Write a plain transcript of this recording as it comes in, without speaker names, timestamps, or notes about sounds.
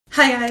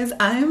Hi guys,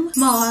 I'm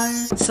Mar.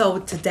 So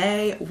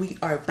today we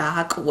are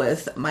back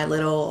with my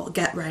little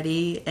get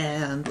ready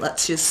and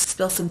let's just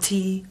spill some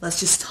tea. Let's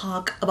just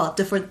talk about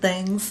different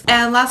things.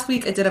 And last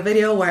week I did a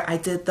video where I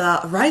did the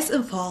rise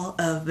and fall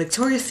of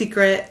Victoria's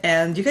Secret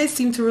and you guys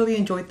seemed to really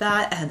enjoy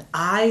that and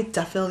I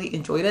definitely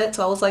enjoyed it.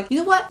 So I was like, you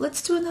know what?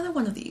 Let's do another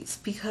one of these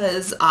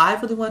because I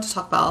really wanted to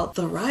talk about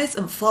the rise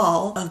and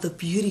fall of the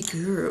beauty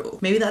guru.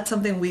 Maybe that's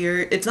something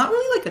weird. It's not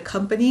really like a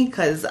company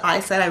because I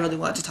said I really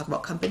wanted to talk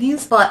about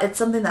companies, but it's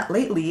something that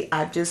lately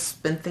I've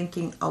just been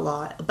thinking a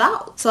lot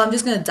about. So I'm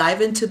just gonna dive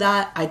into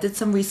that. I did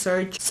some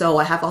research, so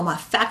I have all my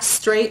facts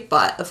straight,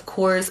 but of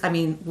course, I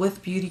mean,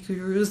 with beauty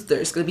gurus,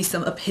 there's gonna be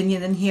some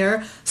opinion in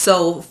here.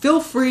 So feel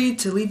free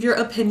to leave your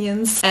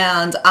opinions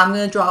and I'm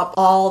gonna drop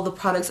all the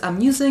products I'm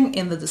using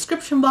in the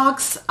description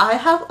box. I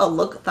have a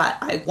look that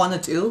I wanna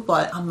do,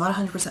 but I'm not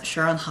 100%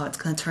 sure on how it's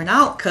gonna turn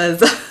out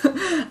because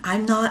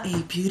I'm not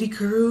a beauty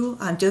guru.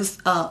 I'm just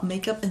a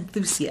makeup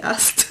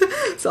enthusiast.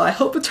 So I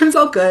hope it turns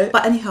out good.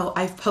 But anyhow,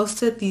 I've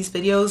posted these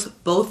videos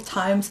both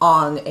times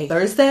on a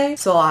Thursday.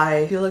 So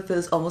I feel like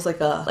this is almost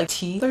like a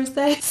tea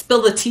Thursday.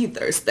 Spill the tea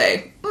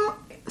Thursday.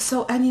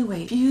 So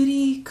anyway,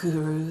 beauty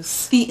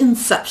gurus. The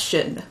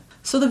inception.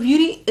 So the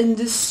beauty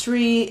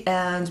industry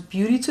and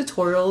beauty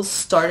tutorials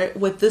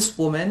started with this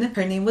woman.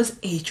 Her name was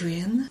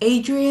Adrienne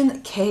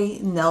K.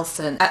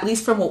 Nelson. At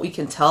least from what we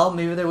can tell,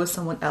 maybe there was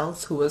someone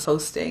else who was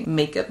posting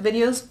makeup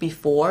videos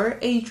before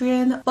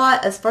Adrienne.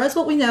 But as far as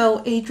what we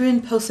know,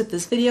 Adrienne posted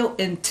this video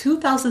in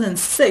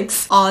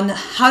 2006 on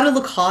how to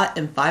look hot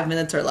in 5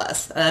 minutes or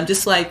less. And I'm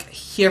just like,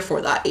 here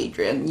for that,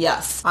 Adrienne.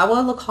 Yes, I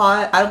want to look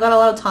hot. I don't got a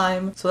lot of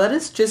time. So that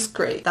is just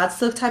great. That's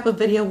the type of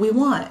video we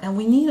want and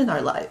we need in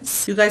our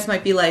lives. You guys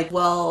might be like,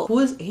 well, who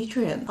is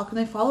Adrienne? How can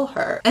I follow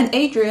her? And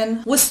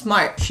Adrienne was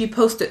smart. She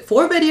posted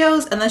 4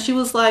 videos and then she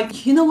was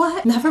like, you know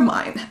what? Never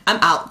mind. I'm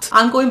out.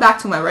 I'm going back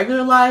to my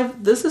regular life.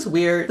 This is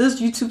weird. This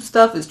YouTube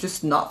stuff is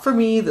just not for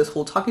me. This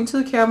whole talking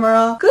to the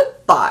camera.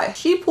 Goodbye.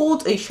 She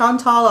pulled a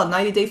Chantal on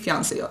 90 Day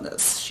Fiancé on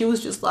this. She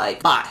was just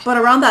like, bye. But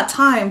around that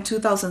time,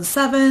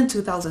 2007,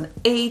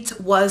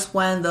 2008 was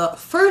when the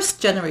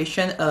first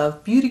generation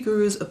of beauty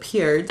gurus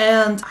appeared.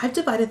 And I've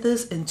divided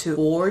this into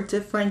 4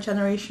 different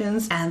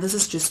generations. And this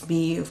is just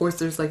me. Of course,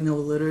 there's like no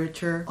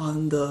literature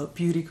on the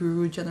beauty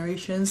guru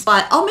generations,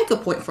 but I'll make a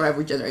point for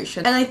every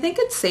generation. And I think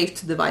it's safe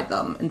to divide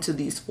them into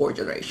these 4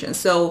 generations.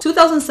 So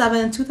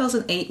 2007,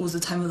 2008 was the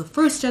time of the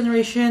first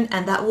generation.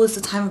 And that was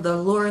the time of the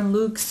Lauren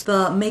Lukes,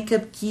 the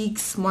makeup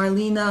geeks,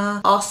 Marlena,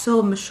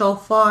 also Michelle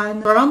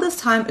Phan. Around this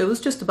time, it was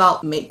just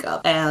about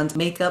makeup and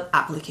makeup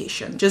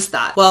application. Just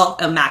that. Well,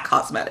 and MAC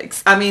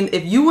Cosmetics. I mean,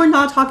 if you were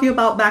not talking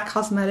about MAC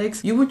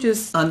Cosmetics, you were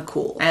just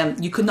uncool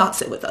and you could not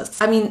sit with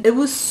us. I mean, it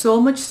was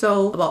so much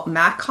so about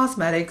MAC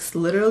Cosmetics.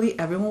 Literally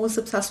everyone was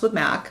obsessed with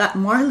MAC that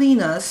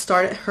Marlena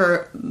started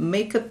her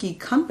makeup geek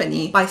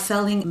company by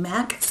selling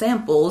MAC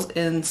samples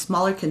in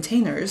smaller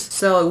containers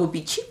so it would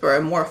be cheaper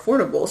and more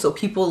affordable. So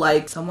people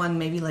like someone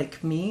maybe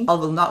like me,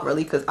 although not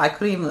really because I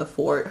couldn't even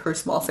afford her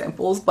small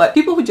samples, but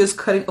people who just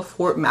couldn't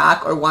afford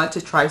MAC or wanted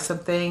to try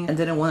something and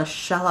didn't want to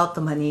shell out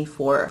the money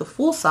for the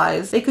full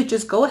size, they could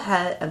just go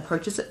ahead and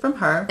purchase it from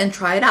her and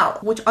try it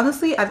out. Which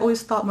honestly, I've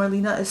always thought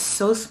Marlena is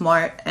so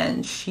smart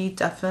and she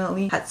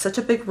definitely had such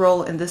a big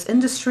role in this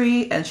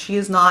industry and she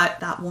is not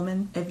that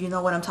woman. If you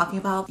know what I'm talking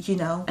about, you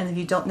know. And if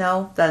you don't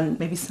know, then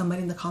maybe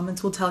somebody in the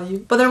comments will tell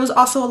you. But there was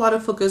also a lot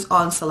of focus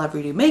on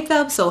celebrity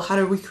makeup, so how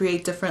to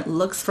recreate different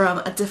looks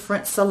from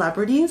different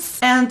celebrities.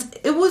 And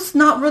it was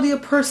not really a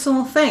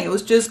personal thing. It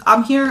was just,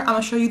 I'm here, I'm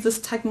gonna show you this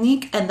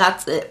technique and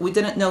that's it. We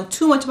didn't know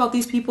too much about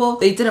these people.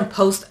 They didn't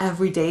post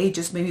every day,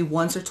 just maybe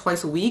once or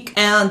twice a week.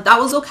 And that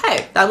was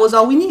okay. That was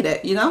all we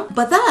needed, you know?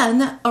 But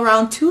then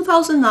around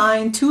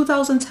 2009,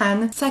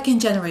 2010, second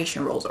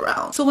generation rolls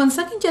around. So when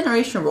second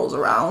generation rolls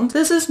around,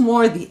 this is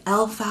more the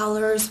Elle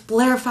Fowlers,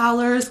 Blair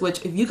Fowlers,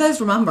 which if you guys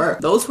remember,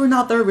 those were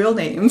not their real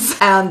names.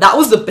 And that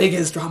was the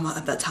biggest drama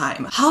at that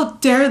time. How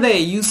dare they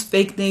use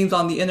fake names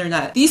on the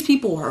internet? These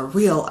people were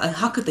real and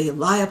how could they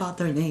lie about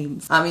their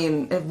names? I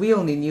mean, if we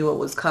only knew what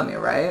was coming,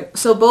 right?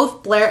 So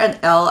both Blair and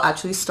Elle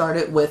actually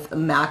started with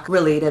MAC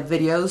related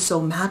videos.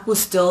 So MAC was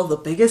still the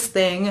biggest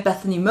thing.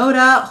 Bethany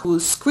Moda,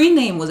 whose screen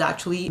name was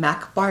actually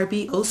MAC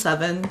Barbie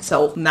 07.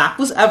 So MAC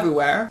was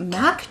everywhere.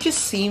 MAC just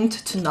seemed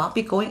to not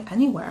be going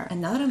anywhere.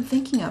 And now that I'm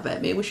thinking of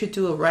it, maybe we should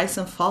do a rise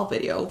and fall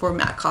video for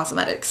MAC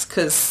Cosmetics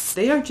because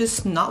they are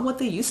just not what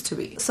they used to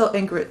be. So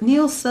Ingrid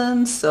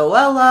Nielsen,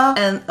 Zoella,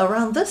 and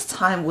around this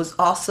time was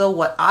also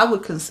what I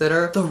would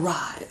consider the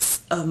rise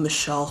of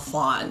Michelle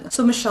Phan.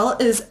 So Michelle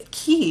is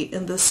key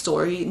in this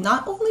story,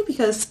 not only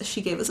because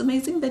she gave us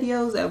amazing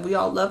videos and we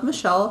all love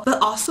Michelle, but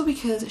also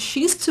because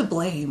she's to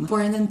blame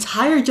for an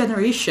entire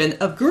generation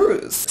of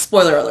gurus.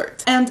 Spoiler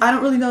alert. And I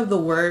don't really know if the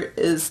word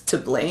is to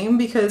blame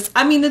because,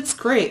 I mean, it's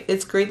great.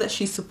 It's great that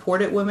she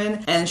supported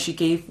women and she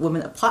gave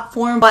women a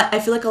platform, but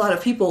I feel like a lot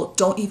of people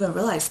don't even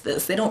realize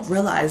this. They don't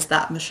realize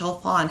that Michelle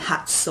Phan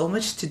had so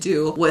much to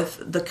do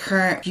with the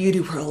current beauty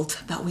world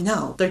that we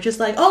know. They're just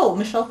like, oh,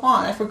 Michelle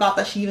Phan, I forgot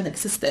that she even existed.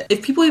 existed,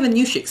 if people even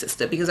knew she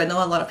existed, because I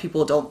know a lot of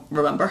people don't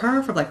remember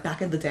her from like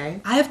back in the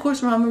day. I of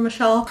course remember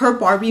Michelle. Her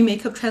Barbie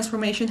makeup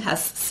transformation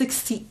has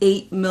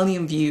 68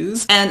 million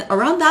views, and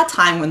around that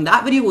time when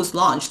that video was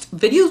launched,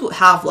 videos would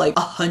have like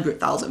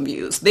 100,000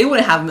 views. They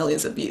wouldn't have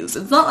millions of views.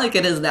 It's not like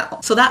it is now.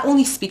 So that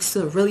only speaks to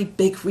the really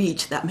big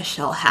reach that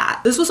Michelle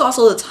had. This was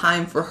also the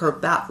time for her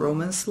Bad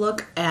Romance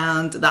look,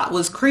 and that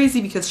was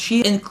crazy because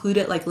she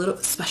included like little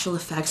special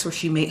effects where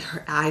she made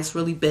her eyes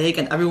really big,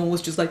 and everyone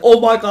was just like, oh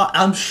my god,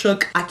 I'm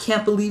shook. I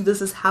can't believe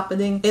this is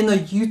happening in a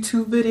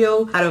YouTube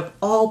video out of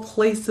all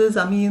places.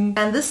 I mean,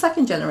 and this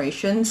second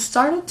generation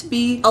started to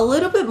be a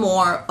little bit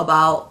more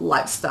about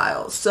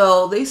lifestyle.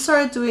 So they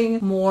started doing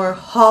more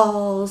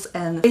hauls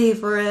and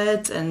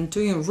favorites and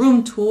doing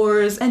room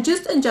tours and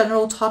just in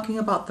general talking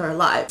about their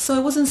lives. So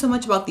it wasn't so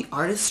much about the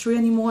artistry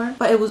anymore,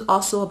 but it was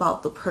also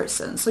about the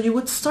person. So you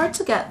would start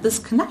to get this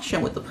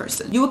connection with the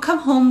person. You would come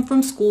home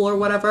from school or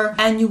whatever,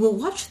 and you would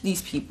watch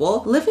these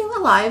people living a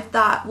life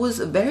that was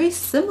very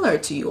similar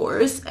to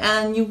yours,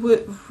 and you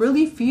would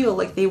really feel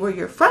like they were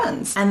your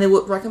friends, and they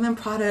would recommend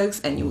products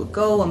and you would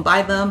go and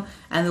buy them,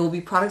 and there will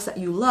be products that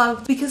you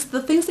loved because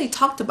the things they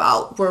talked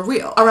about were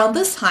real. Around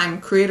this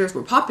time, creators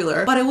were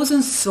popular, but it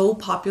wasn't so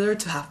popular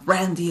to have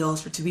brand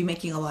deals or to be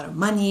making a lot of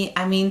money.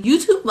 I mean,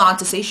 YouTube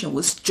monetization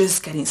was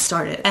just getting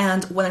started,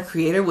 and when a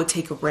creator would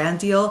take a brand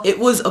deal, it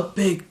was a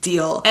big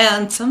deal.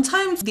 And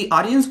sometimes the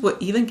audience would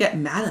even get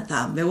mad at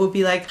them. They would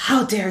be like,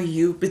 how dare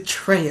you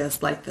betray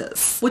us like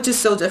this? Which is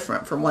so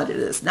different from what it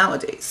is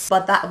nowadays.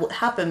 But that would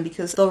happen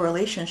because the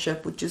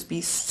relationship would just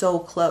be so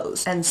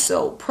close and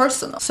so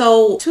personal.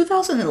 So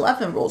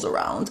 2011 rolls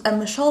around and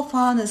Michelle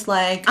Phan is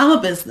like, I'm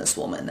a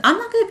businesswoman. I'm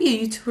not going to be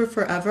a YouTuber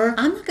forever.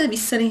 I'm not going to be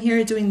sitting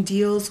here doing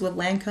deals with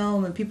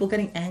Lancome and people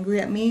getting angry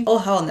at me. Oh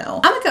hell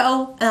no. I'm going to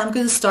go and I'm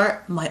going to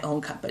start my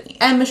own company.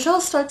 And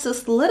Michelle starts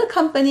this little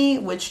company,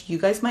 which you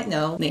guys might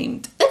know,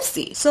 named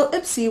Ipsy. So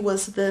Ipsy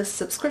was this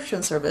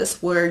subscription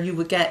service where you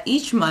would get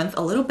each month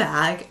a little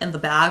bag, and the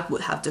bag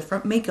would have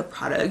different makeup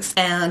products.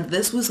 And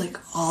this was like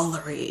all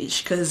the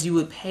rage because you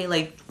would pay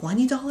like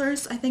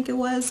 $20, I think it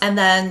was, and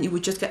then you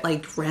would just get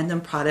like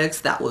random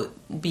products that would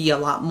be a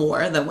lot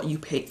more than what you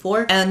paid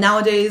for. And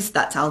nowadays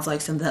that sounds like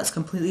something that's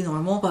completely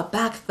normal, but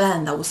back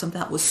then that was something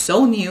that was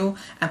so new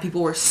and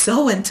people were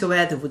so into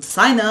it. They would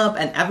sign up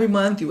and every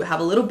month you would have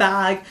a little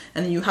bag,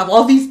 and then you have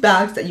all these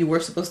bags that you were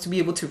supposed to be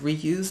able to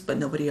reuse, but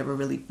nobody ever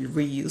really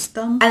reused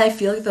them. And I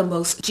feel like the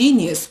most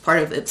genius part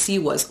of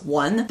Ipsy was,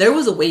 one, there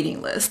was a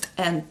waiting list,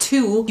 and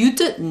two, you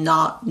did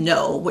not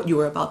know what you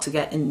were about to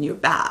get in your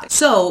bag.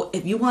 So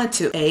if you wanted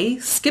to A,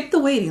 skip the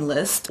waiting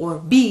list, or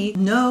B,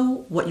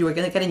 know what you were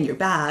gonna get in your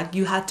bag,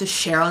 you had to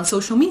share on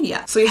social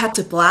media. So you had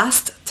to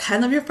blast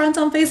 10 of your friends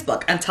on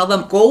Facebook and tell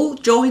them, go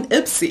join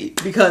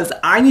Ipsy because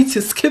I need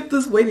to skip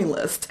this waiting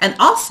list. And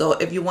also,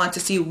 if you want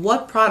to see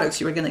what products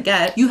you were gonna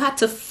get, you had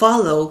to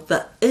follow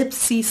the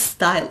Ipsy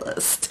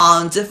stylist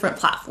on different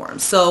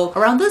platforms. So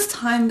around this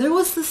time, there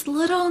was this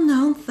little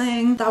known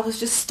thing that was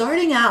just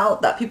starting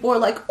out that people were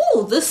like,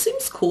 oh, this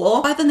seems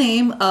cool, by the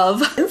name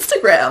of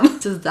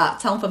Instagram. Does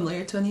that sound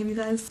familiar to any of you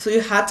guys? So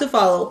you had to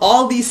follow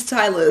all these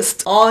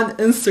stylists on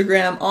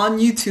Instagram, on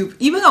YouTube,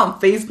 even on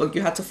Facebook,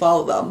 you had to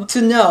follow them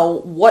to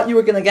know what you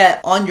were gonna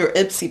get on your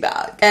Ipsy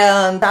bag.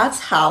 And that's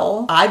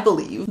how I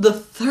believe the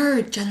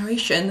third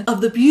generation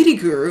of the beauty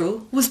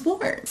guru was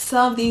born.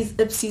 Some of these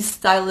Ipsy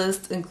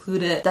stylists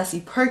included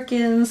Desi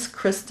Perkins,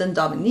 Kristen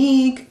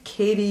Dominique,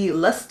 Katie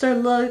Lester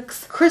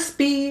Looks,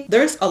 Crispy.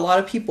 There's a lot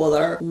of people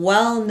that are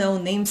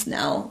well-known names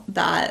now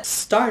that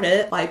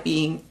started by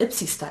being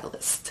Ipsy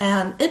stylists.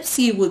 And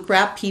Ipsy would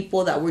grab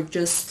people that were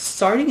just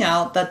starting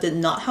out that did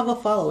not have a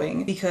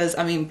following, because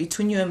I mean,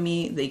 between you and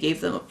me, they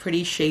gave them a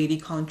pretty shady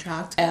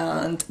contract,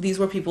 and these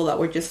were people that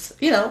were just,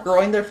 you know,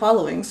 growing their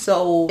following,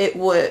 so it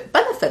would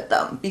benefit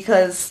them.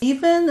 Because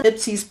even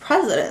Ipsy's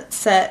president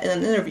said in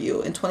an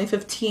interview in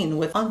 2015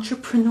 with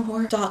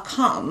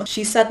entrepreneur.com,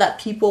 she said that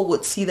people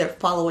would see their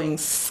following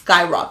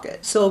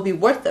skyrocket, so it'd be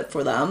worth it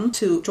for them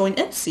to join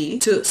Ipsy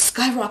to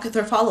skyrocket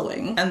their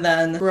following and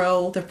then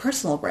grow their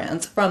personal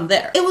brands from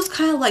there. It was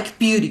kind of like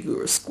beauty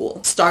guru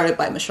school started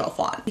by Michelle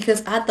Phan,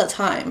 because at the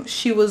time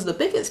she was the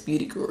biggest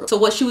beauty guru. So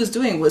what she was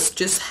doing was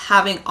just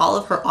having all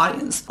of her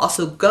audience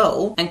also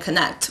go and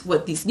connect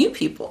with these new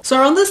people. So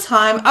around this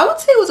time, I would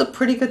say it was a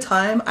pretty good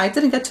time. I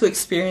didn't get to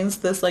experience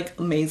this like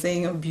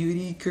amazing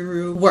beauty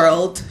guru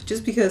world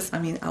just because, I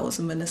mean, I was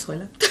in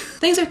Venezuela.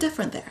 Things are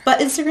different there. But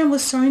Instagram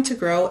was starting to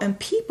grow and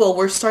people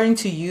were starting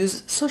to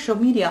use social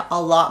media a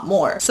lot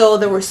more. So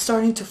they were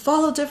starting to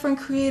follow different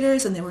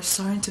creators, and they were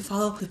starting to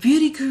follow the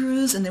beauty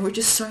gurus, and they were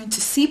just starting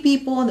to see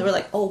people, and they were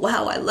like, oh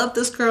wow, I love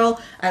this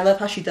girl. I love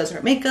how she does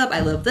her makeup.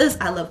 I love this.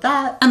 I love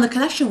that. And the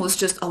connection was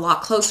just a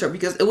lot closer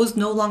because it was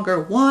no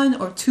longer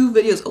 1 or 2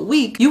 videos a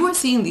week. You were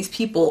seeing these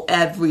people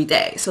every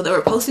day. So they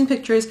were posting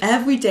pictures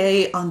every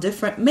day on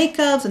different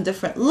makeups and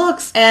different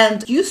looks,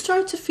 and you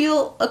start to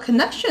feel a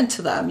connection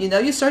to them. You know,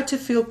 you start to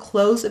feel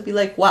close and be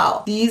like,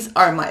 wow, these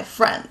are my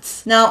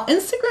friends. Now,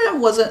 Instagram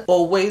wasn't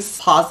always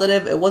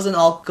positive. It wasn't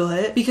all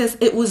good because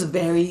it was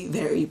very,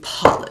 very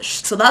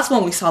polished. So that's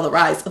when we saw the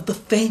rise of the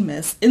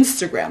famous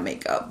Instagram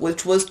makeup,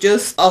 which was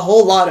just a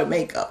whole lot of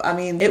makeup. I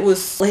mean, it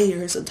was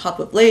layers on top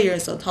of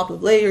layers on top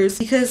of layers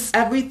because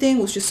everything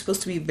was just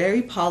supposed to be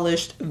very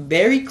polished,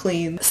 very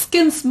clean,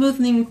 skin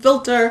smoothing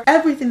filter,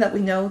 everything that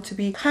we know to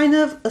be kind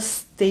of a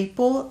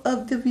staple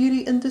of the beauty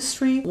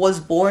industry was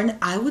born,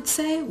 I would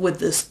say, with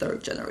this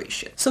third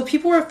generation. So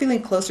people were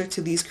feeling closer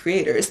to these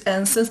creators,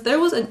 and since there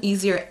was an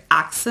easier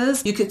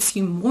access, you could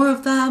see more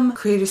of them,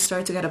 creators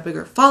started to get a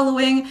bigger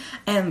following,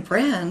 and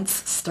brands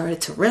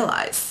started to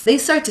realize. They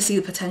started to see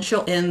the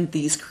potential in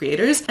these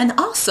creators and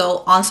also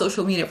on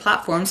social media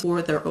platforms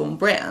for their own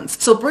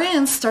brands. So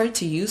brands started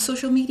to use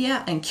social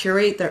media and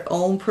curate their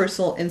own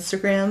personal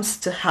Instagrams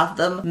to have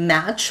them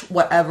match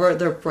whatever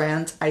their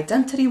brand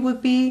identity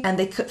would be, and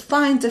they could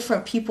find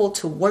different people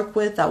to work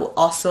with that will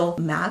also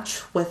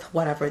match with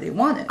whatever they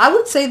wanted. I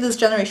would say this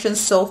generation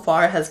so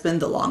far has been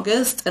the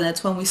longest, and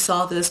it's when we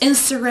saw this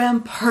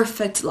Instagram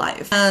perfect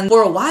life. And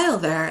for a while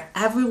there,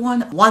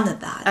 everyone wanted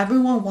that.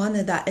 Everyone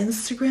wanted that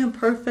Instagram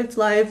perfect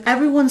life.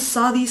 Everyone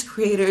saw these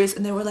creators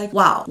and they were like,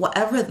 wow,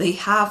 whatever they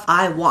have,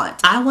 I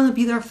want. I want to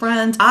be their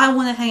friend. I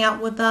want to hang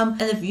out with them.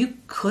 And if you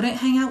couldn't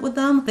hang out with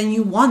them, then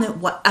you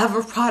wanted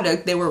whatever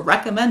product they were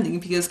recommending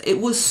because it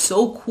was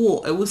so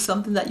cool. It was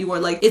something that you were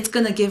like, it's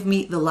gonna give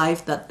me the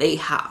life that they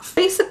have.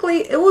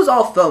 Basically, it was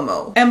all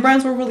FOMO. And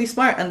brands were really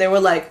smart and they were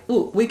like,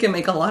 ooh, we can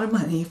make a lot of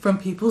money from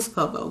people's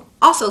FOMO.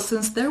 Also,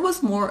 since there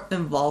was more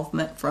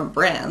involvement from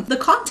brands, the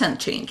content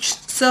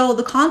changed. So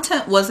the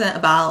content wasn't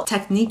about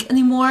technique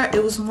anymore.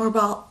 It was more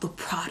about the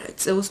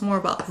products. It was more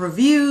about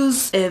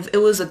reviews. If it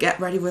was a get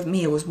ready with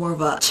me, it was more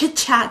of a chit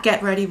chat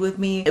get ready with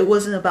me. It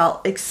wasn't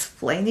about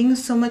explaining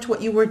so much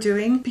what you were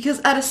doing because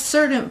at a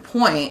certain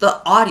point,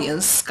 the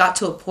audience got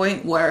to a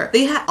point where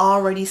they had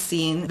already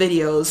seen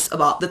videos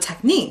about the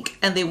technique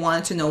and they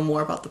wanted to know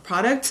more about the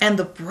product, and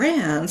the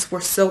brands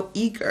were so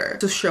eager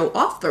to show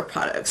off their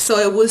products. So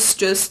it was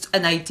just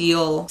an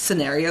ideal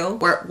scenario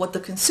where what the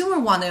consumer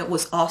wanted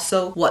was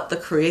also what the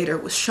creator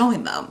was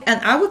showing them.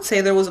 And I would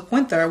say there was a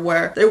point there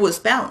where there was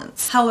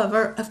balance.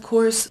 However, of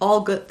course,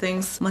 all good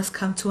things must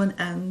come to an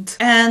end.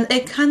 And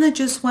it kind of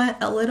just went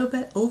a little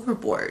bit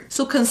overboard.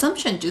 So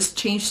consumption just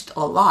changed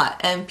a lot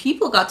and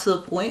people got to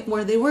the point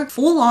where they were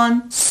full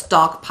on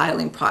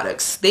stockpiling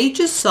products. They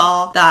just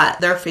saw that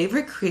their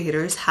favorite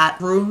creators had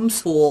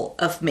rooms full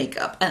of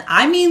makeup. And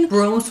I mean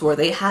rooms where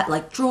they had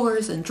like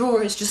drawers and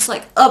drawers just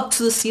like up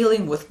to the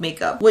ceiling with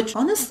makeup, which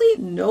honestly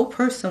no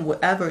person would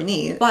ever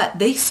need. But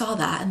they saw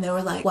that and they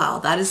were like, wow,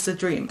 that is the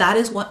dream. That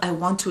is what I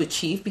want to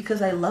achieve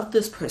because I love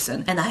this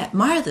person and I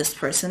admire this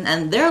person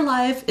and their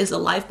life is a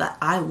life that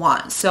I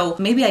want. So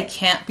maybe I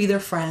can't be their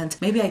friend.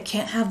 Maybe I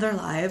can't have their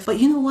life, but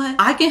you know what?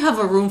 I can have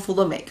a room full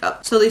of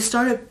makeup. So they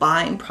started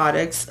buying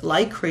products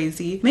like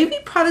crazy. Maybe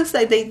products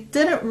that they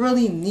didn't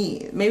really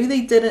need. Maybe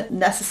they didn't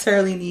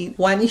necessarily need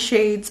 20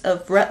 shades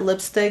of red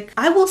lipstick.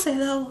 I will say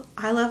though,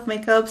 I love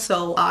makeup,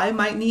 so I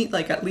might need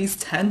like at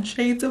least 10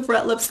 shades of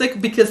red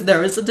lipstick because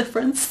there is a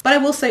difference. But I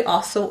will say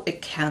also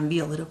it can be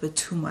a little bit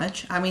too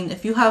much. I mean,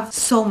 if you have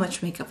so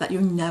much makeup that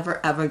you're never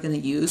ever gonna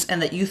use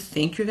and that you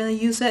think you're gonna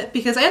use it,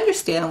 because I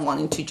understand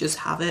wanting to just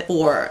have it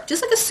or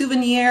just like a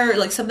souvenir,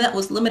 like something that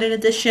was limited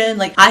edition.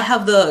 Like I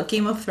have the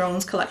Game of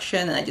Thrones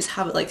collection and I just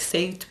have it like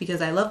saved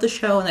because I love the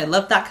show and I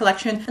love that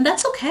collection, and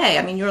that's okay.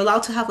 I mean, you're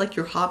allowed to have like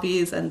your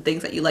hobbies and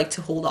things that you like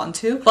to hold on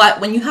to,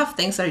 but when you have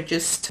things that are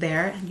just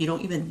there and you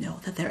don't even know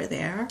that they're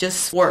there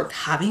just for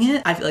having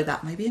it, I feel like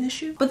that might be an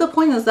issue. But the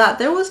point is that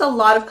there was a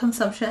lot of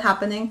consumption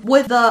happening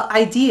with the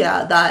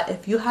idea that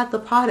if you had the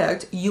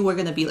product, you were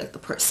gonna be like the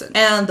person.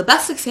 And the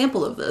best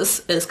example of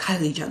this is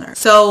Kylie Jenner.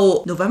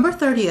 So November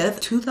 30th,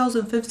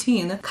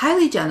 2015,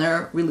 Kylie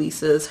Jenner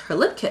releases her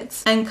lip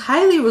kits. And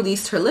Kylie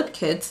released her lip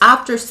kits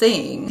after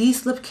saying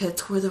these lip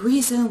kits were the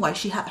reason why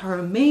she had her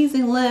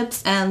amazing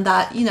lips and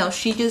that, you know,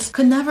 she just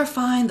could never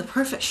find the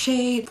perfect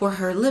shade for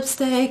her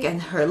lipstick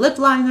and her lip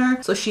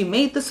liner. So she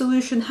made the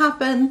solution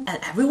happen and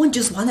everyone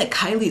just wanted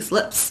Kylie's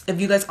lips. If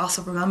you guys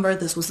also remember,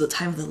 this was the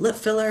time of the lip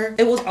filler.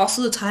 It was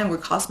also the time where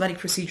cosmetic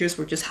procedures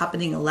were just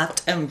happening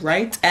left and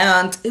right,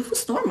 and it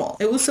was normal.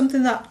 It was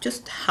something that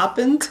just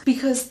happened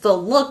because the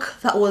look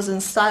that was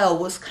in style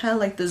was kind of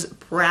like this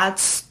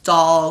Bratz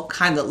doll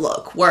kind of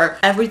look where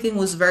everything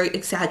was very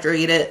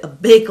exaggerated, a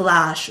big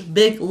lash,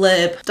 big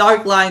lip,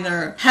 dark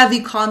liner,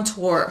 heavy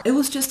contour. It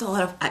was just a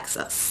lot of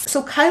excess.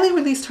 So Kylie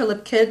released her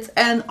lip kits,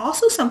 and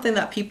also something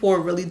that people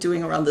were really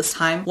doing around this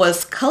time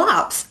was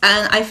collabs.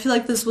 And I feel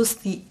like this was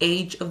the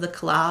age of the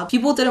collab.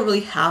 People didn't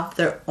really have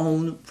their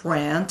own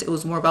brand. It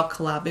was more about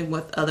collabing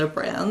with other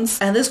brands.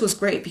 And this was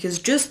great because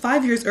just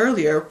 5 years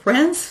earlier,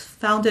 brands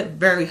found it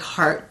very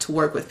hard to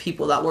work with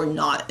people that were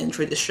not in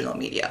traditional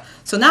media.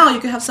 So now you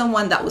could have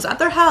someone that was at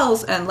their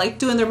house and liked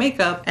doing their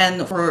makeup,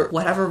 and for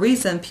whatever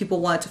reason people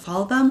wanted to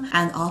follow them,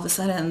 and all of a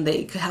sudden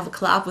they could have a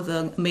collab with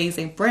an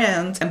amazing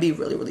brand and be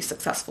really, really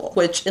successful,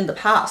 which in the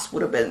past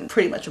would have been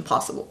pretty much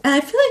impossible. And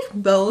I feel like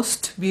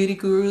most beauty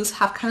gurus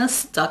have kind of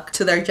stuck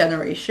to their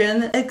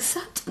generation,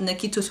 except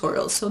Nikki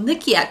Tutorials. So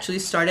Nikki actually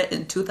started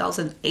in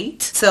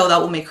 2008, so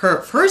that will make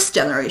her first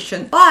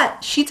generation,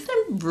 but she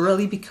didn't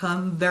really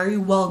become very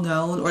well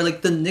known, or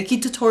like the Nikki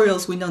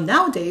Tutorials we know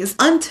nowadays,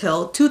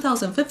 until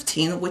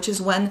 2015, which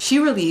is when she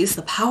released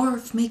The Power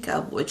of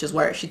Makeup, which is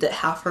where she did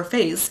half her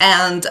face,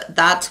 and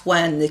that's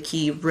when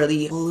Nikki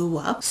really blew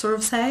up, sort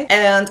of say.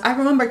 And I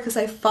remember because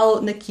I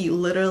followed Nikki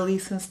literally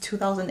since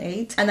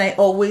 2008, and I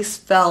always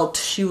felt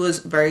she was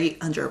very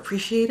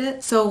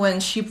underappreciated. So when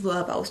she blew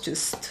up, I was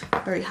just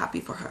very happy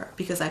for her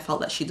because I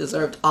felt that she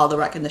deserved all the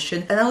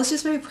recognition, and I was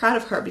just very proud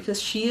of her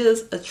because she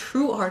is a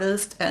true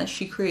artist and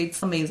she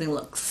creates amazing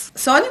looks.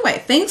 So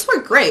anyway, things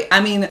were great.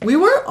 I mean, we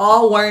were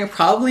all wearing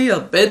probably a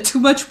bit too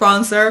much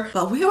bronzer,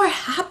 but we were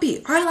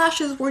happy. Our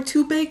lashes were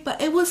too big,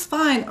 but it was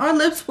fine. Our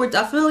lips were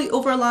definitely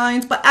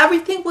overlined, but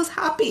everything was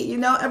happy, you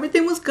know,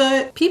 everything was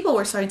good. People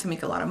were starting to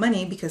make a lot of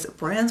money because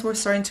brands were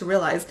starting to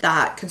realize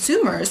that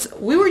consumers,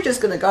 we were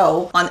just gonna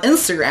go on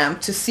Instagram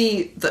to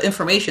see the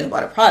information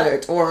about a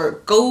product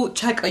or go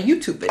check a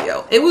YouTube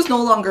video. It was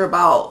no longer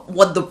about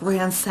what the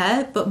brand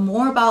said, but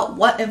more about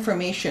what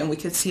information we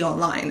could see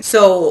online.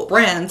 So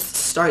brands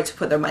started to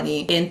put their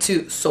money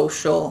into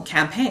social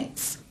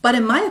campaigns. But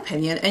in my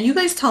opinion, and you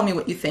guys tell me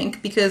what you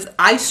think, because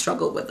I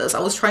struggled with this. I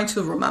was trying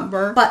to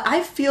remember, but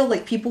I feel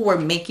like people were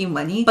making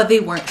money, but they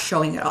weren't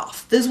showing it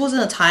off. This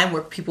wasn't a time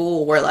where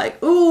people were like,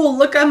 "Ooh,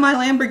 look at my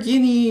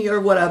Lamborghini," or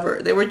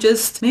whatever. They were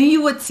just, maybe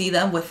you would see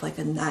them with like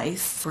a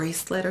nice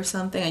bracelet or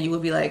something, and you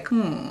would be like,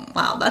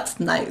 wow, that's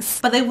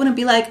nice. But they wouldn't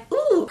be like,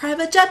 "Ooh,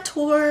 private jet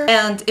tour."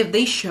 And if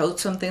they showed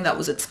something that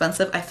was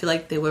expensive, I feel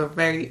like they were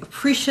very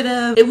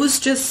appreciative. It was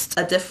just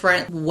a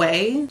different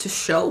way to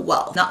show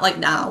wealth. Not like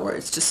now where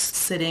it's just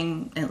sitting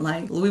in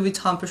like Louis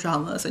Vuitton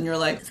pajamas and you're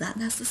like, is that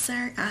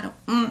necessary? I don't,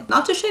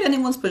 not to shade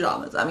anyone's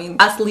pajamas. I mean,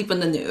 I sleep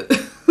in the nude.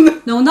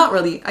 No, not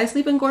really. I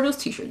sleep in Gordo's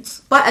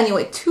t-shirts. But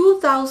anyway,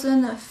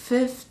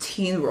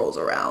 2015 rolls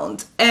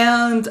around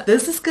and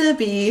this is gonna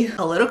be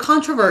a little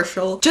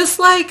controversial, just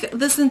like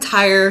this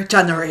entire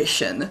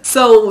generation.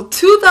 So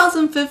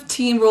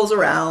 2015 rolls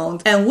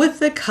around and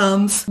with it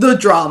comes the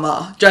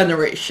drama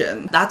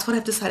generation. That's what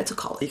I've decided to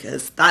call it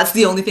because that's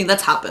the only thing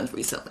that's happened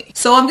recently.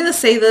 So I'm gonna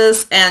say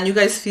this and you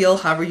guys feel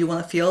however you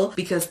want to feel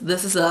because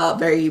this is a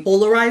very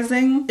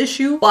polarizing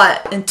issue.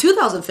 But in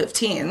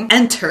 2015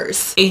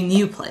 enters a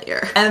new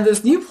player, and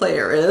this new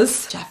player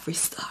is Jeffree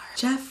Star.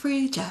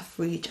 Jeffree.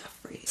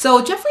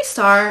 So Jeffree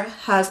Star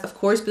has, of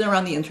course, been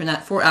around the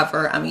internet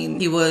forever. I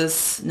mean, he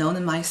was known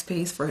in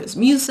MySpace for his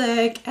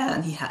music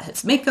and he had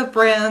his makeup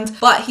brand,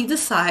 but he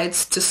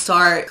decides to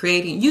start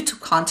creating YouTube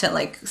content,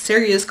 like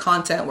serious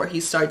content where he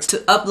starts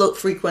to upload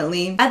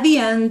frequently at the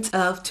end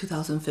of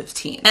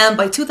 2015. And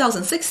by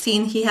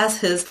 2016, he has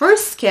his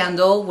first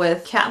scandal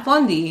with Kat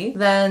Von D,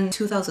 then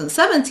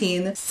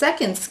 2017,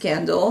 second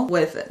scandal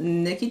with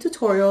Nikki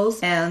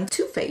Tutorials and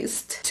Too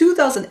Faced,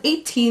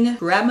 2018,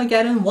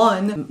 Gramageddon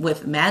 1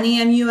 with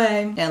Manny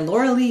MUA and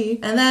Laura Lee,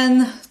 and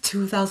then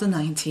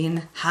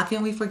 2019, how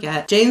can we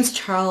forget James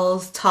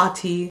Charles,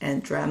 Tati,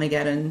 and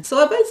Dramageddon.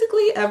 So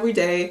basically every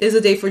day is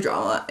a day for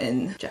drama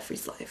in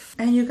Jeffree's life.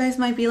 And you guys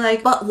might be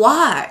like, but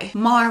why?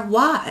 Mar,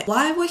 why?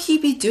 Why would he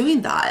be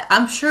doing that?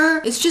 I'm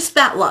sure it's just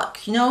bad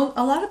luck. You know,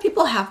 a lot of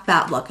people have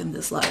bad luck in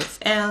this life,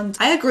 and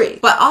I agree.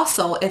 But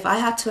also, if I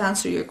had to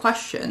answer your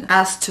question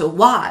as to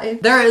why,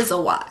 there is a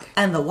why.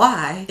 And the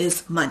why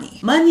is money.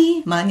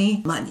 Money,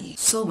 money, money.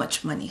 So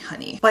much money,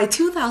 honey. By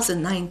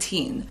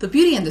 2019, the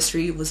beauty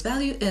industry was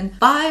valued in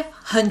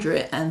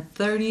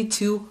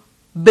 $532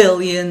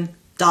 billion.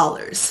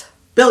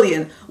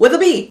 Billion with a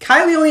B.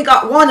 Kylie only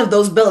got one of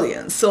those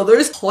billions, so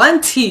there's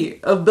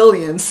plenty of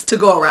billions to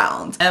go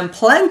around and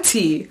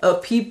plenty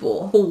of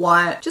people who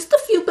want just a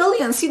few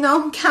billions, you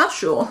know,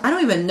 casual. I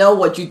don't even know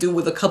what you do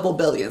with a couple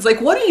billions. Like,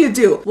 what do you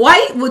do?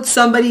 Why would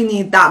somebody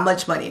need that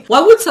much money?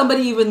 Why would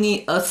somebody even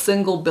need a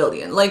single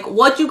billion? Like,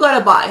 what you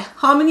gotta buy?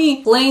 How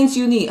many planes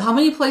you need? How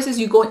many places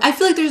you going? I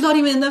feel like there's not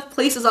even enough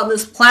places on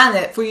this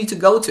planet for you to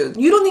go to.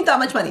 You don't need that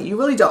much money. You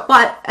really don't.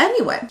 But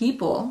anyway,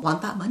 people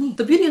want that money.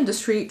 The beauty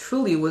industry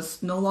truly was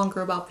no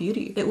longer about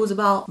beauty. It was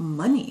about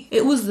money.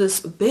 It was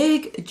this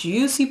big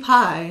juicy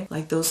pie,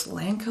 like those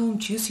Lancome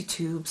juicy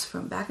tubes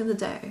from back in the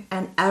day,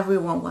 and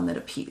everyone wanted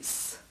a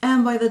piece.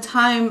 And by the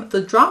time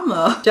the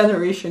drama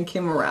generation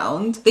came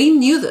around, they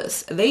knew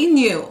this. They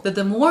knew that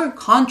the more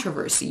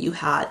controversy you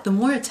had, the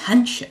more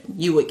attention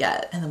you would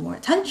get. And the more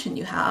attention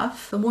you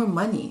have, the more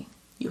money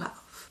you have.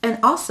 And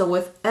also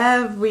with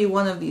every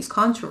one of these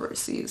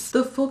controversies,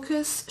 the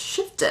focus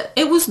shifted.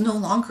 It was no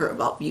longer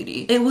about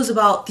beauty. It was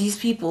about these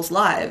people's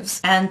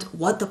lives and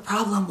what the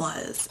problem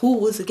was. Who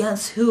was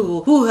against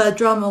who had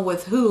drama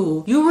with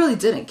who. You really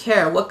didn't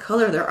care what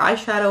color their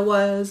eyeshadow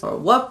was or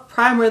what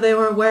primer they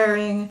were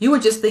wearing. You were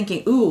just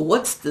thinking, ooh,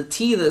 what's the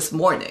tea this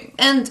morning?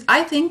 And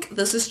I think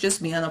this is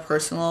just me on a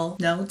personal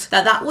note,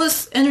 that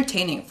was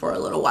entertaining for a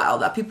little while,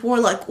 that people were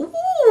like,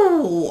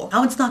 ooh,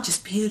 now it's not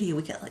just beauty,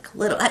 we get like a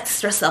little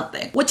extra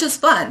something, which is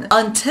fun,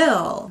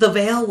 until the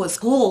veil was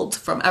pulled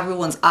from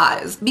everyone's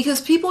eyes,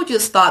 because people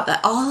just thought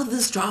that all of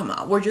this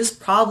drama were just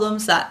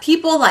problems that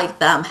people like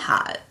them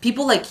had.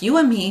 People like you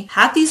and me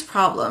had these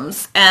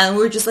problems, and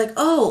we're just like,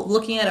 oh,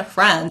 looking at a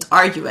friend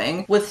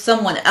arguing with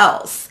someone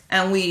else.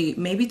 And we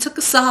maybe took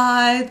a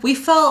side. We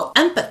felt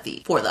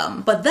empathy for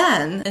them. But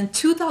then in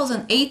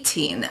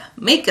 2018,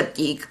 makeup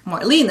geek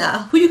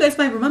Marlena, who you guys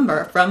might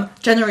remember from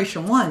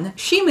Generation 1,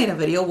 she made a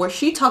video where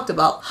she talked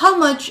about how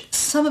much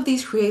some of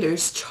these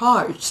creators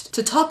charged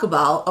to talk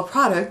about a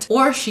product,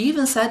 or she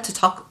even said to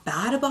talk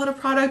bad about a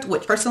product,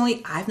 which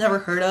personally I've never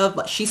heard of,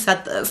 but she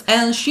said this.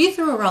 And she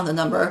threw around the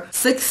number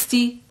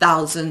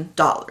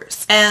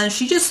 $60,000. And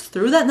she just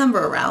threw that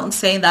number around,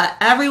 saying that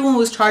everyone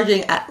was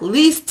charging at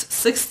least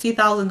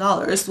 $60,000,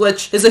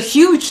 which is a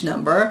huge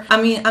number. I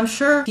mean, I'm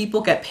sure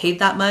people get paid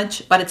that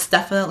much, but it's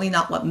definitely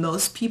not what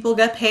most people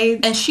get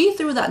paid. And she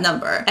threw that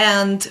number,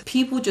 and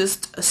people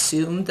just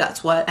assumed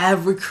that's what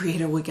every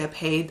creator would get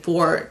paid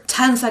for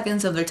 10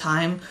 seconds of their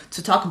time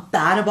to talk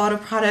bad about a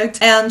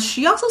product. And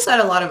she also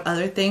said a lot of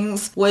other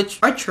things, which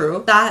are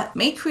true, that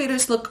made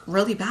creators look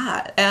really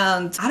bad.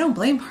 And I don't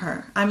blame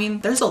her. I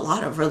mean, there's a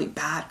lot of really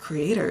bad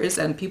creators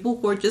and people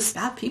who are just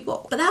bad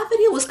people. But that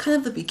video was kind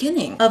of the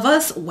beginning of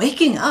us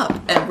waking up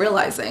and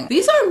realizing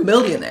these are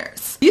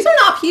millionaires. These are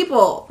not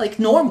people like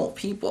normal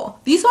people.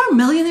 These are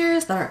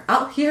millionaires that are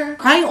out here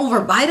crying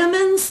over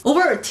vitamins,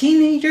 over a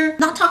teenager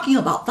not talking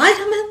about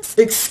vitamins.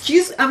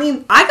 I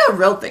mean, I got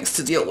real things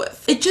to deal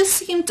with. It just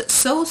seemed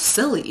so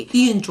silly.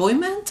 The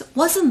enjoyment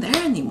wasn't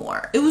there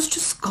anymore. It was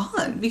just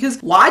gone, because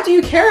why do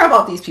you care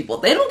about these people?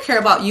 They don't care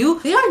about you.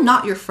 They are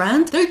not your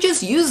friend. They're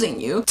just using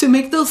you to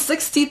make those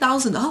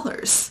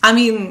 $60,000. I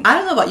mean, I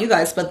don't know about you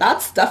guys, but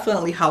that's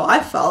definitely how I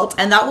felt.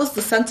 And that was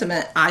the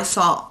sentiment I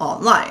saw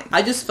online.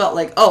 I just felt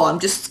like, oh, I'm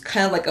just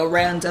kind of like a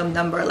random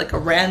number, like a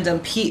random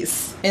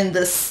piece in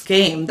this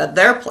game that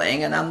they're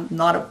playing and I'm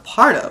not a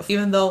part of,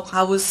 even though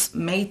I was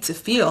made to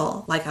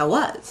feel like I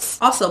was.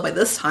 Also, by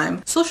this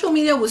time, social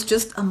media was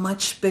just a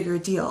much bigger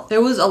deal.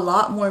 There was a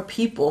lot more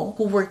people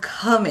who were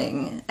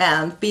coming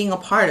and being a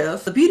part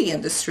of the beauty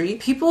industry.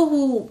 People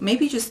who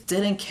maybe just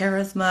didn't care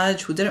as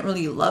much, who didn't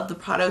really love the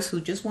products,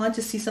 who just wanted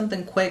to see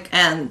something quick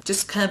and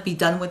just kind of be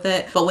done with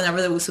it. But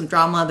whenever there was some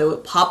drama, they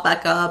would pop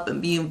back up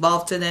and be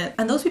involved in it.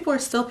 And those people are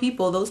still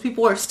people. Those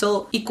people are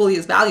still equally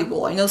as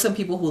valuable. I know some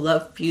people who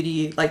love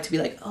beauty like to be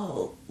like,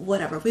 oh,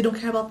 whatever, we don't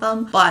care about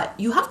them. But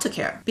you have to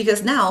care,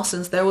 because now,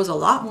 since there was a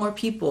lot more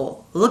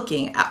people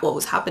looking at what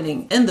was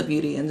happening in the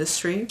beauty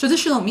industry,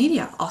 traditional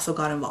media also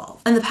got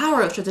involved. And the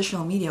power of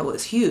traditional media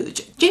was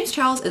huge. James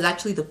Charles is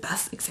actually the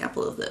best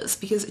example of this,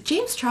 because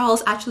James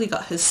Charles actually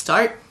got his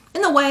start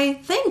in a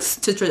way thanks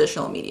to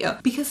traditional media,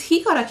 because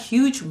he got a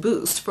huge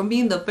boost from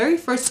being the very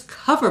first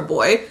cover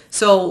boy.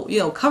 So, you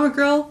know,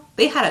 CoverGirl,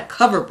 they had a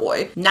cover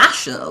boy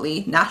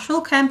nationally,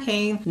 national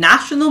campaign,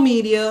 national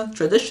media,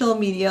 traditional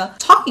media,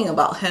 talking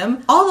about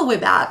him all the way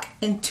back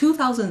in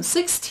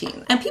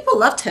 2016. And people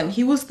loved him.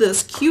 He was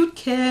this cute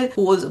kid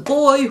who was a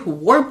boy who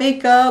wore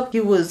makeup.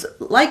 He was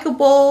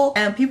likable,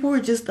 and people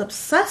were just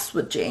obsessed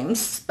with James,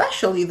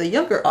 especially the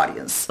younger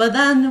audience. But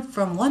then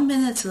from one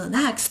minute to the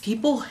next,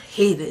 people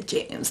hated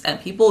James and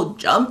people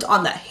jumped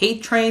on that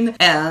hate train.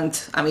 And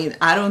I mean,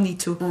 I don't need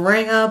to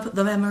bring up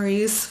the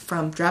memories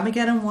from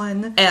Dramageddon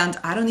 1, and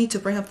I don't need to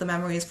bring up the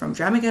memories from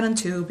Dramageddon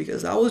 2,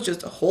 because that was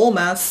just a whole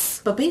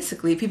mess. But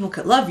basically, people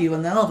could love you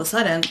and then all of a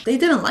sudden they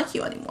didn't like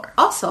you anymore.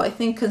 Also, I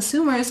think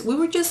consumers, we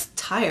were just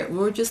tired. We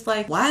were just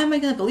like, why am I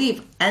going to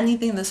believe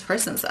anything this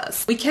person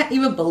says? We can't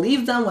even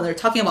believe them when they're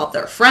talking about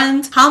their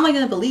friend. How am I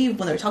going to believe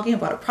when they're talking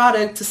about a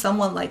product to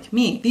someone like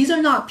me? These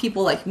are not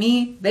people like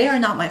me. They are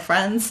not my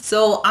friends.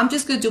 So I'm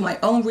just going to do my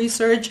own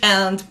research,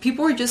 and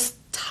people were just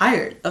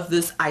tired of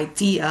this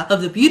idea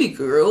of the beauty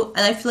guru, and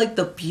I feel like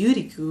the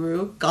beauty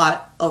guru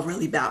got a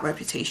really bad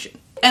reputation.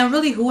 And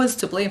really, who is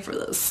to blame for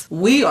this?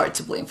 We are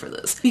to blame for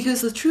this, because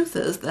the truth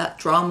is that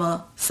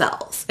drama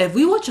sells. If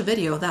we watch a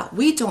video that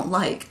we don't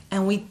like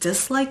and we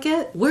dislike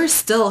it, we're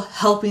still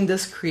helping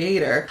this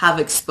creator have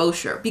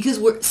exposure, because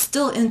we're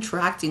still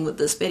interacting with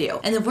this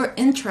video. And if we're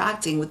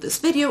interacting with this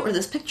video or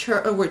this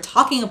picture, or we're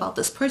talking about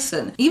this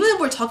person, even if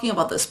we're talking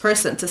about this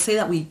person to say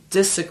that we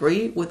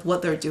disagree with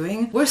what they're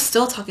doing, we're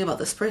still talking about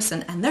this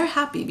person, and they're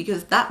happy,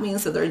 because that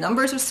means that their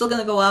numbers are still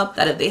going to go up,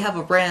 that if they have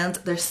a brand,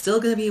 they're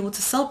still going to be able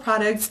to sell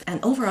products. And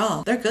oh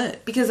overall, they're good.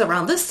 Because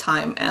around this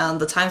time and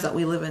the times that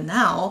we live in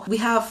now, we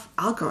have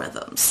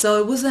algorithms. So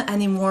it wasn't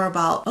anymore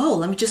about, oh,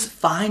 let me just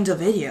find a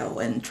video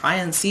and try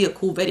and see a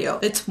cool video.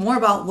 It's more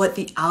about what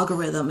the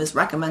algorithm is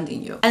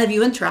recommending you. And if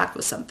you interact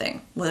with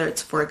something, whether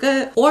it's for a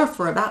good or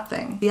for a bad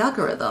thing, the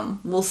algorithm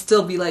will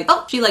still be like,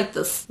 oh, she liked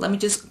this. Let me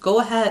just go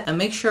ahead and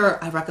make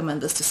sure I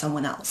recommend this to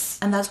someone else.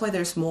 And that's why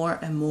there's more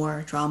and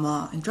more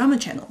drama and drama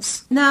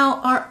channels.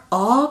 Now, are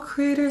all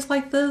creators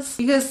like this?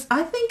 Because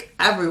I think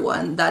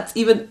everyone that's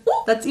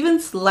even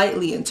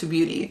slightly into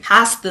beauty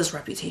has this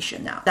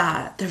reputation now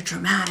that they're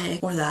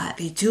dramatic, or that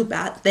they do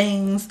bad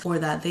things, or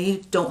that they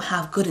don't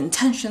have good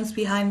intentions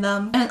behind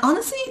them. And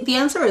honestly, the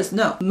answer is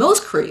no.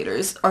 Most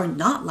creators are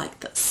not like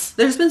this.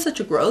 There's been such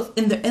a growth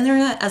in the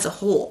internet as a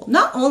whole,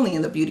 not only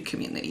in the beauty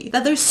community,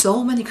 that there's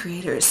so many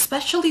creators,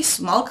 especially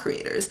small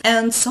creators,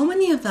 and so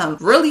many of them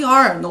really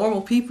are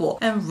normal people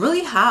and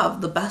really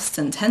have the best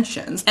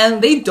intentions,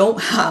 and they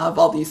don't have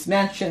all these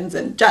mansions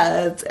and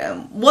jets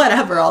and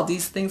whatever all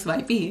these things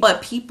might be,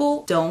 but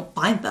people don't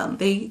find them.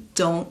 They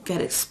don't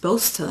get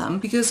exposed to them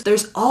because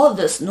there's all of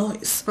this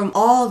noise from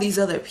all these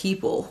other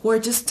people who are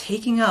just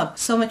taking up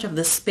so much of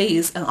this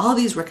space and all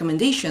these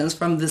recommendations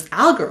from this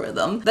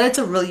algorithm that it's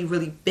a really,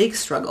 really big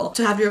struggle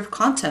to have your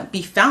content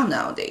be found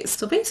nowadays.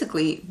 So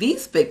basically,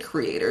 these big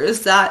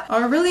creators that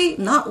are really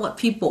not what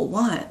people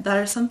want, that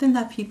are something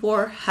that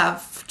people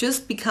have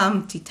just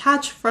become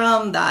detached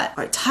from, that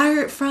are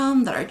tired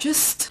from, that are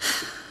just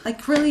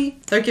like, really,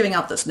 they're giving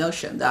out this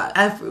notion that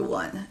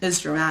everyone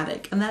is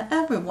dramatic and that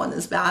everyone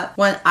is bad,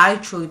 when I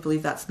truly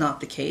believe that's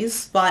not the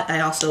case. But I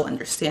also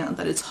understand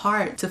that it's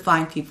hard to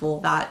find people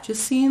that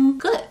just seem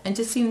good and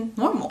just seem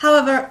normal.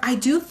 However, I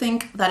do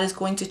think that is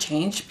going to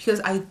change,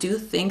 because I do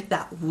think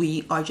that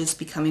we are just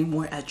becoming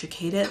more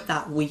educated,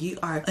 that we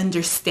are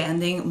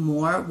understanding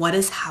more what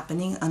is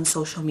happening on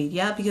social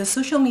media, because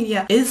social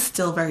media is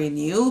still very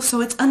new.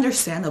 So it's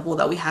understandable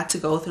that we had to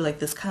go through like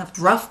this kind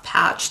of rough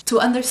patch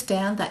to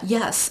understand that,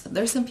 yes,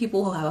 there's some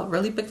people who have a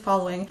really big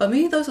following, but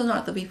maybe those are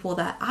not the people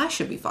that I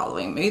should be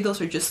following. Maybe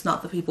those are just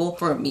not the people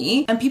for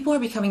me. And people are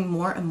becoming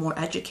more and more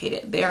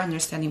educated. They are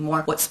understanding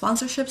more what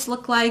sponsorships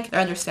look like. They're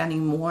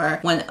understanding more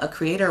when a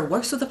creator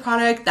works with a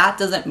product, that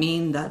doesn't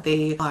mean that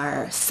they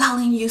are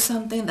selling you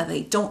something that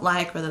they don't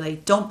like or that they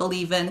don't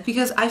believe in.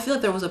 Because I feel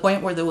like there was a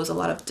point where there was a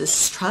lot of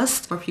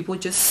distrust, where people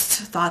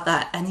just thought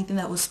that anything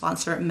that was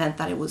sponsored meant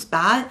that it was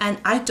bad. And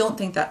I don't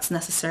think that's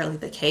necessarily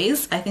the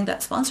case. I think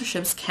that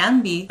sponsorships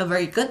can be a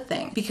very good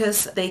thing,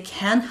 because they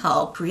can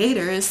help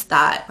creators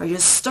that are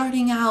just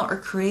starting out, or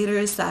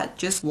creators that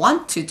just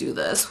want to do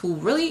this, who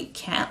really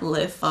can't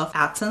live off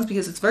AdSense,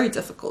 because it's very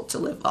difficult to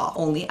live off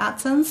only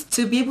AdSense,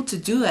 to be able to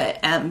do it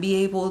and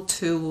be able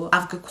to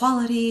have good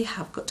quality,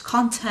 have good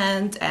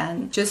content,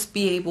 and just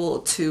be able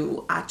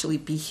to actually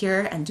be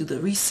here and do the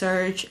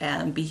research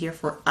and be here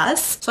for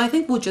us. So I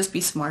think we'll just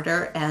be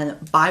smarter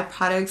and buy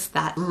products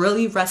that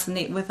really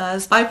resonate with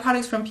us, buy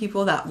products from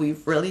people that we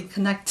really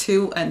connect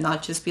to, and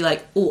not just be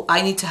like, oh,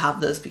 I need to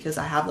have this because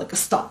I have like a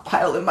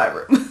stockpile in my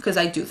room. Because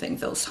I do think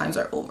those times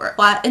are over.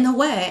 But in a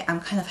way, I'm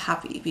kind of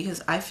happy,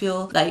 because I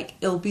feel like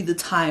it'll be the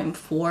time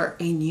for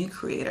a new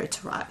creator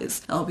to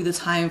rise. It'll be the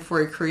time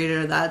for a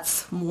creator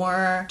that's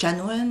more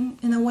genuine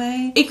in a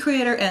way. A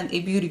creator and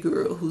a beauty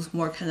guru who's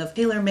more kind of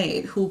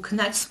tailor-made, who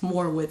connects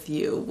more with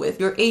you, with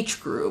your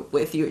age group,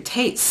 with your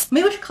tastes.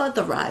 Maybe we should call it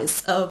the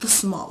rise of the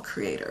small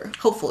creator.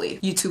 Hopefully,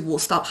 YouTube will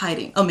stop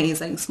hiding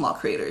amazing small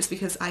creators,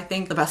 because I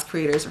think the best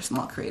creators are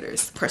small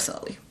creators,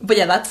 personally. But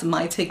yeah, that's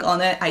my take on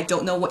it. I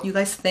don't know what you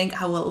guys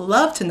think. I would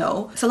love to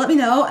know. So let me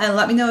know, and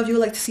let me know if you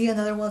would like to see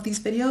another one of these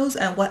videos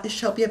and what it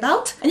shall be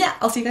about. And yeah,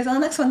 I'll see you guys on the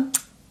next one.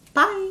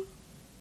 Bye!